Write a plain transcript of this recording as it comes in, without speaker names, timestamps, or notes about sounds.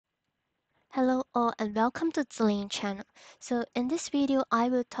Hello all and welcome to Zillion channel. So in this video I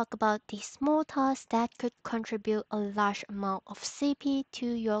will talk about the small tasks that could contribute a large amount of CP to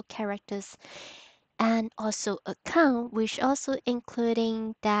your characters and also account, which also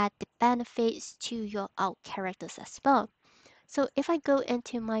including that the benefits to your out characters as well. So if I go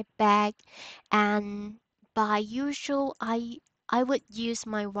into my bag and by usual I would use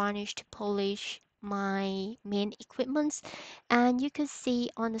my varnish to polish my main equipments, and you can see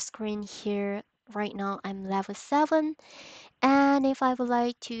on the screen here right now I'm level 7, and if I would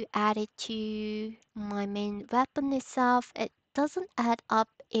like to add it to my main weapon itself, it doesn't add up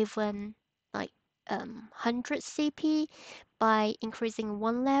even like 100 CP by increasing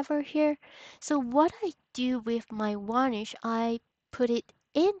one level here. So what I do with my varnish, I put it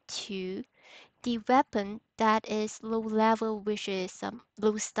into the weapon that is low level, which is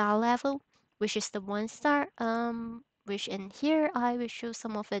low star level, which is the 1 star. Which in here I will show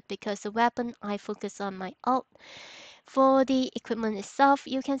some of it because the weapon I focus on my ult. For the equipment itself,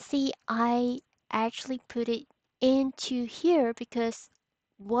 you can see I actually put it into here because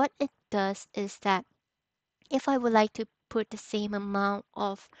what it does is that if I would like to put the same amount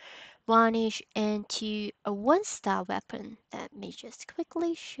of varnish into a 1 star weapon, let me just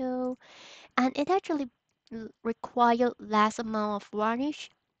quickly show, and it actually require less amount of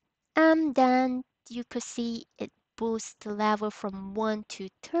varnish, and then you could see it boosts the level from 1 to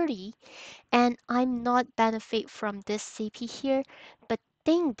 30, and I'm not benefit from this CP here, but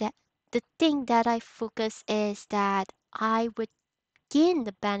the thing that I focus is that I would gain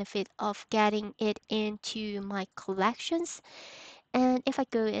the benefit of getting it into my collections. And if I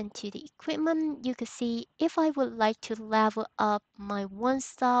go into the equipment, you can see if I would like to level up my 1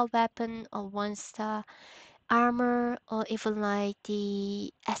 star weapon or 1 star armor or even like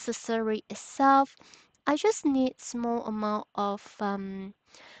the accessory itself, I just need small amount of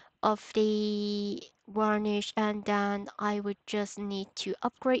the varnish, and then I would just need to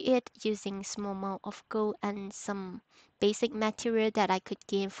upgrade it using small amount of gold and some basic material that I could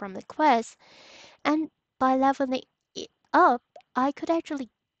gain from the quest. And by leveling it up, I could actually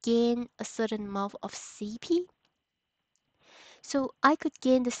gain a certain amount of CP. So I could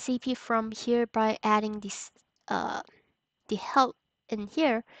gain the CP from here by adding this the health in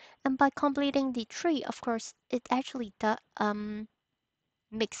here, and by completing the tree, of course, it actually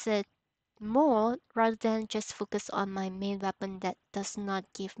makes it more rather than just focus on my main weapon that does not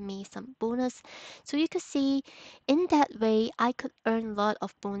give me some bonus. So you could see in that way I could earn a lot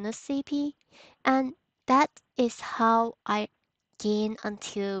of bonus CP, and that is how I gain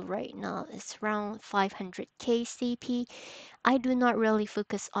until right now it's around 500k CP. I do not really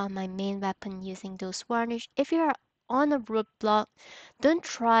focus on my main weapon using those varnish. If you're on a roadblock, don't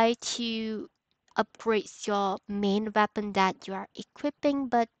try to upgrade your main weapon that you are equipping,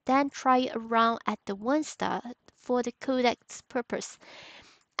 but then try around at the 1 star for the codex purpose.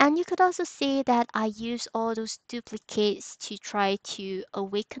 And you could also see that I use all those duplicates to try to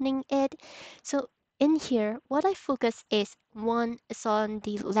awakening it. So in here, what I focus is one is on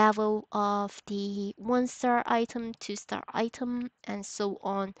the level of the 1 star item, 2 star item, and so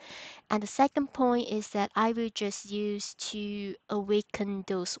on. And the second point is that I will just use to awaken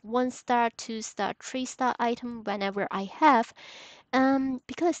those 1 star, 2 star, 3 star item whenever I have.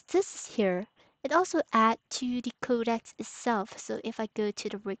 Because this here, it also add to the codex itself. So if I go to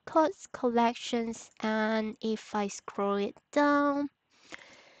the records, collections, and if I scroll it down,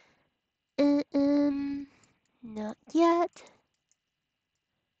 um, not yet,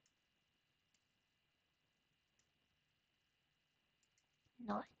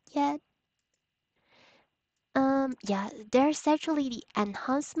 not yet. Yeah, there's actually the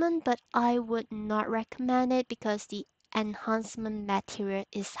enhancement, but I would not recommend it because the enhancement material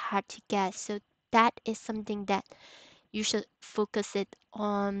is hard to get. So that is something that you should focus it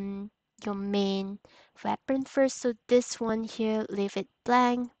on your main weapon first. So this one here, leave it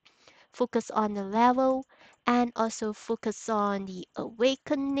blank. Focus on the level and also focus on the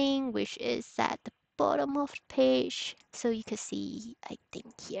awakening, which is at the bottom of the page. So you can see, I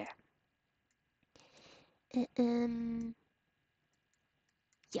think here. Um,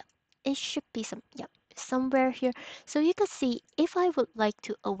 yeah, it should be somewhere here. So you can see if I would like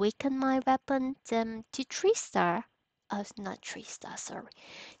to awaken my weapon, then to 3 star, not 3 star, sorry,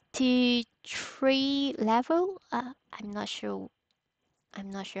 to 3 level. I'm not sure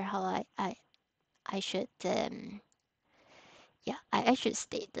how I should yeah, I should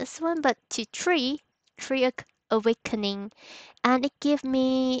state this one, but to three awakening, and it give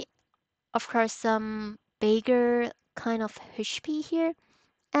me of course some bigger kind of HP here.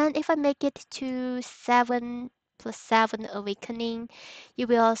 And if I make it to 7 plus 7 awakening, you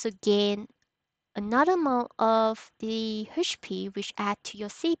will also gain another amount of the HP which add to your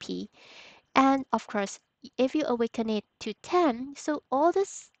CP. And of course, if you awaken it to 10, so all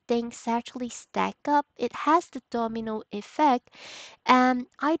these things actually stack up. It has the domino effect. And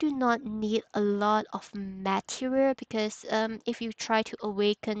I do not need a lot of material because if you try to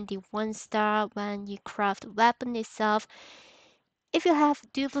awaken the 1 star when you craft the weapon itself, if you have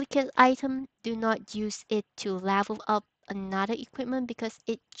duplicate item, do not use it to level up another equipment because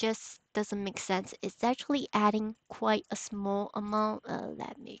it just doesn't make sense. It's actually adding quite a small amount.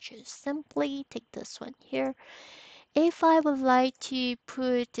 Let me just simply take this one here. If I would like to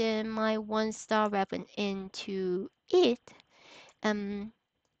put my 1 star weapon into it, um,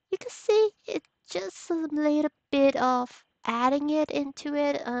 you can see it just a little bit of adding it into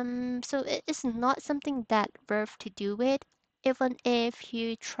it. So it is not something that worth to do it. Even if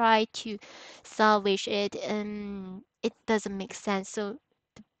you try to salvage it, it doesn't make sense. So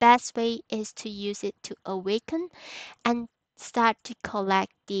the best way is to use it to awaken and start to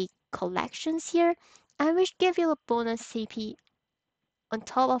collect the collections here, and which give you a bonus CP on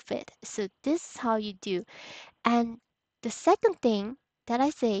top of it. So this is how you do. And the second thing that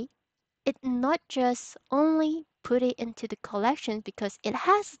I say, it not just only put it into the collection because it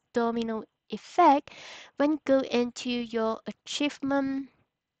has domino effect when you go into your achievement.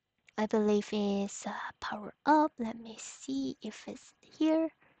 I believe is power up. Let me see if it's here.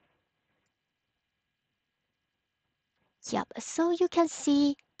 Yep, so you can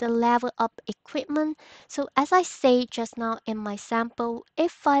see the level up equipment. So as I say just now in my sample,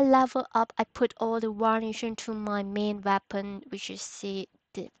 if I level up, I put all the varnish into my main weapon, which is the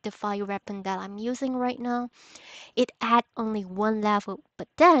fire weapon that I'm using right now. It add only 1 level. But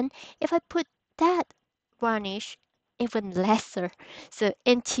then if I put that varnish even lesser, so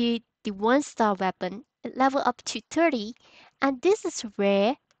into the 1 star weapon, it level up to 30. And this is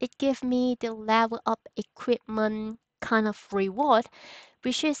where it gives me the level up equipment kind of reward,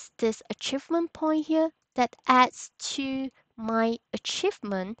 which is this achievement point here that adds to my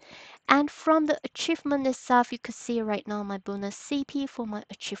achievement. And from the achievement itself, you can see right now my bonus CP for my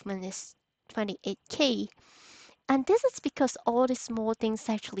achievement is 28k. And this is because all the small things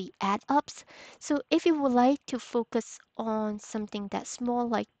actually add up. So if you would like to focus on something that's small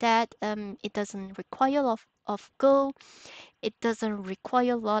like that, it doesn't require a lot of gold, it doesn't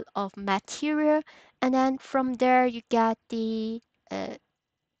require a lot of material, and then from there you get uh,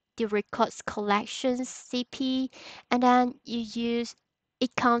 the records collections CP, and then you use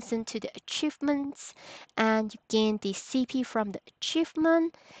it counts into the achievements, and you gain the CP from the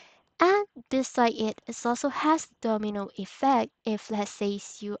achievement. And beside it, it also has domino effect if let's say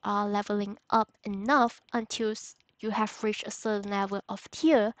you are leveling up enough until you have reached a certain level of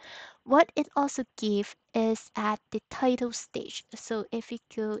tier. What it also gives is at the title stage. So if you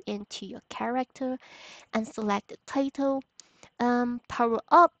go into your character and select the title, power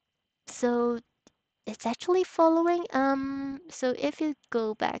up. So it's actually following. So if you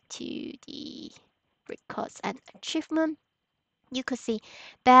go back to the records and achievement, you could see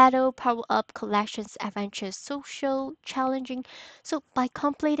battle, power up, collections, adventures, social, challenging. So by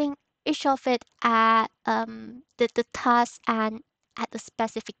completing each of it at the task and at a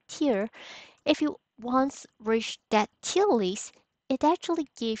specific tier, if you once reach that tier list, it actually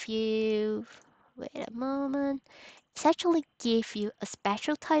give you, wait a moment, it's actually give you a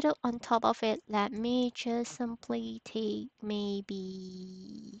special title on top of it. Let me just simply take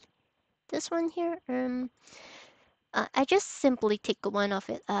maybe this one here. I just simply take one of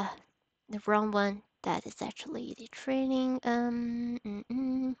it. The wrong one. That is actually the training.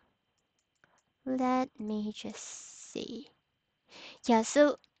 Let me just see. Yeah,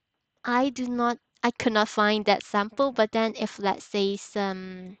 so I could not find that sample, but then if let's say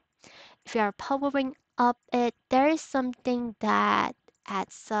if you are powering up it, there is something that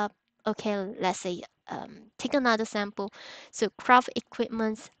adds up. Okay, let's say take another sample. So craft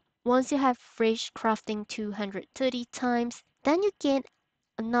equipments. Once you have reached crafting 230 times, then you gain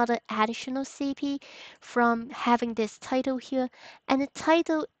another additional CP from having this title here. And the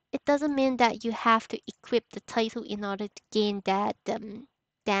title, it doesn't mean that you have to equip the title in order to gain that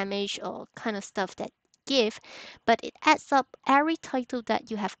damage or kind of stuff that give, but it adds up every title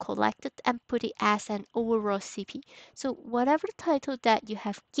that you have collected and put it as an overall CP. So whatever title that you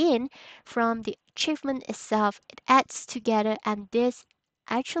have gained from the achievement itself, it adds together, and this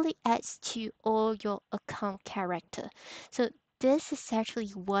actually adds to all your account character. So this is actually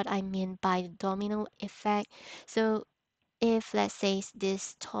what I mean by the domino effect. So if let's say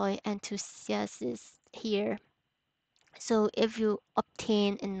this toy enthusiast is here, so if you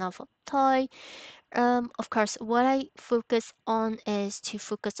obtain enough of toy, of course, what I focus on is to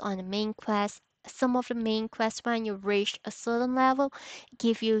focus on the main quest. some of the main quests when you reach a certain level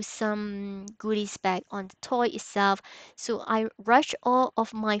give you some goodies back on the toy itself. So I rushed all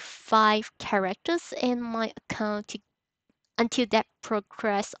of my 5 characters in my account to until that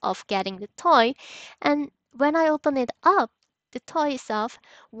progress of getting the toy. And when I open it up, the toy itself,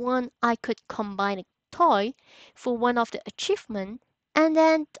 one I could combine a toy for one of the achievement, and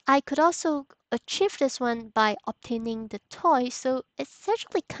then I could also achieve this one by obtaining the toy. So it's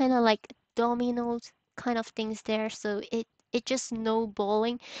actually kind of like dominoes kind of things there. So it just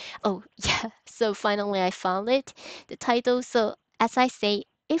snowballing. Oh yeah, so finally I found it, the title. So as I say,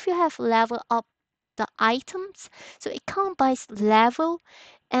 if you have level up the items, so it counts by level,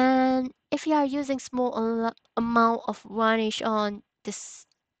 and if you are using small amount of varnish on this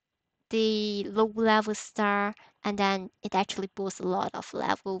the low level star, and then it actually boosts a lot of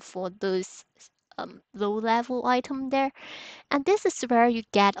level for those low level item there. And this is where you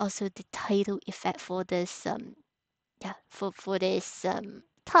get also the title effect for this yeah, for this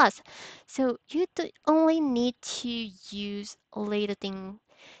task. So you only need to use a little thing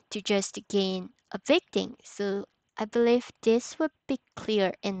to just gain a big thing. So I believe this would be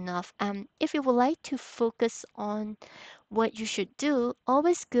clear enough. If you would like to focus on what you should do,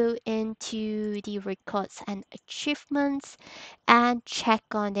 always go into the records and achievements and check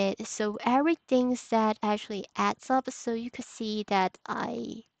on it. So everything that actually adds up. So you could see that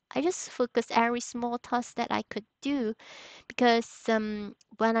I just focus every small task that I could do, because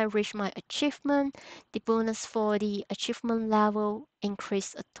when I reach my achievement, the bonus for the achievement level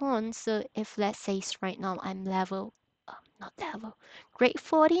increased a ton. So if let's say right now I'm level, not level, grade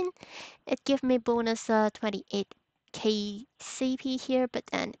 14, it give me bonus 28k CP here. But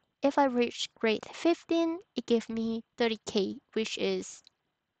then if I reach grade 15, it give me 30k, which is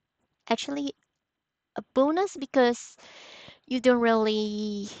actually a bonus because you don't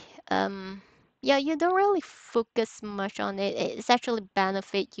really um yeah, you don't really focus much on it. It's actually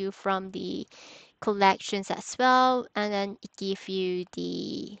benefit you from the collections as well, and then it give you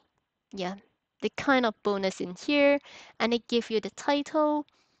the yeah, the kind of bonus in here, and it give you the title,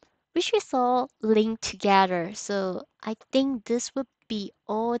 which is all linked together. So I think this would be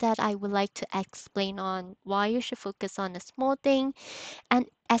all that I would like to explain on why you should focus on a small thing. And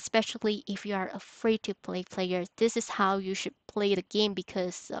especially if you are a free-to-play player, this is how you should play the game,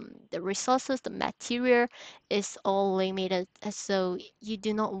 because the resources, the material is all limited. So you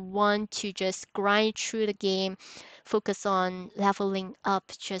do not want to just grind through the game, focus on leveling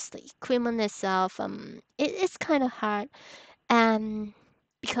up just the equipment itself. It's kind of hard, and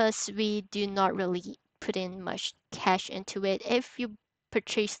because we do not really put in much cash into it. If you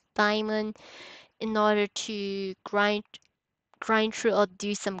purchase diamond in order to grind through or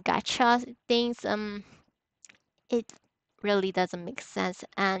do some gacha things, it really doesn't make sense.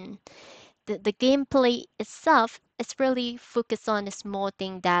 And the gameplay itself is really focused on a small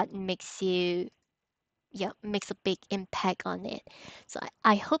thing that makes you yeah, makes a big impact on it. So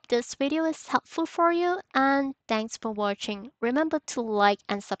I hope this video is helpful for you, and thanks for watching. Remember to like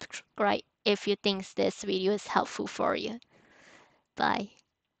and subscribe if you think this video is helpful for you. Bye.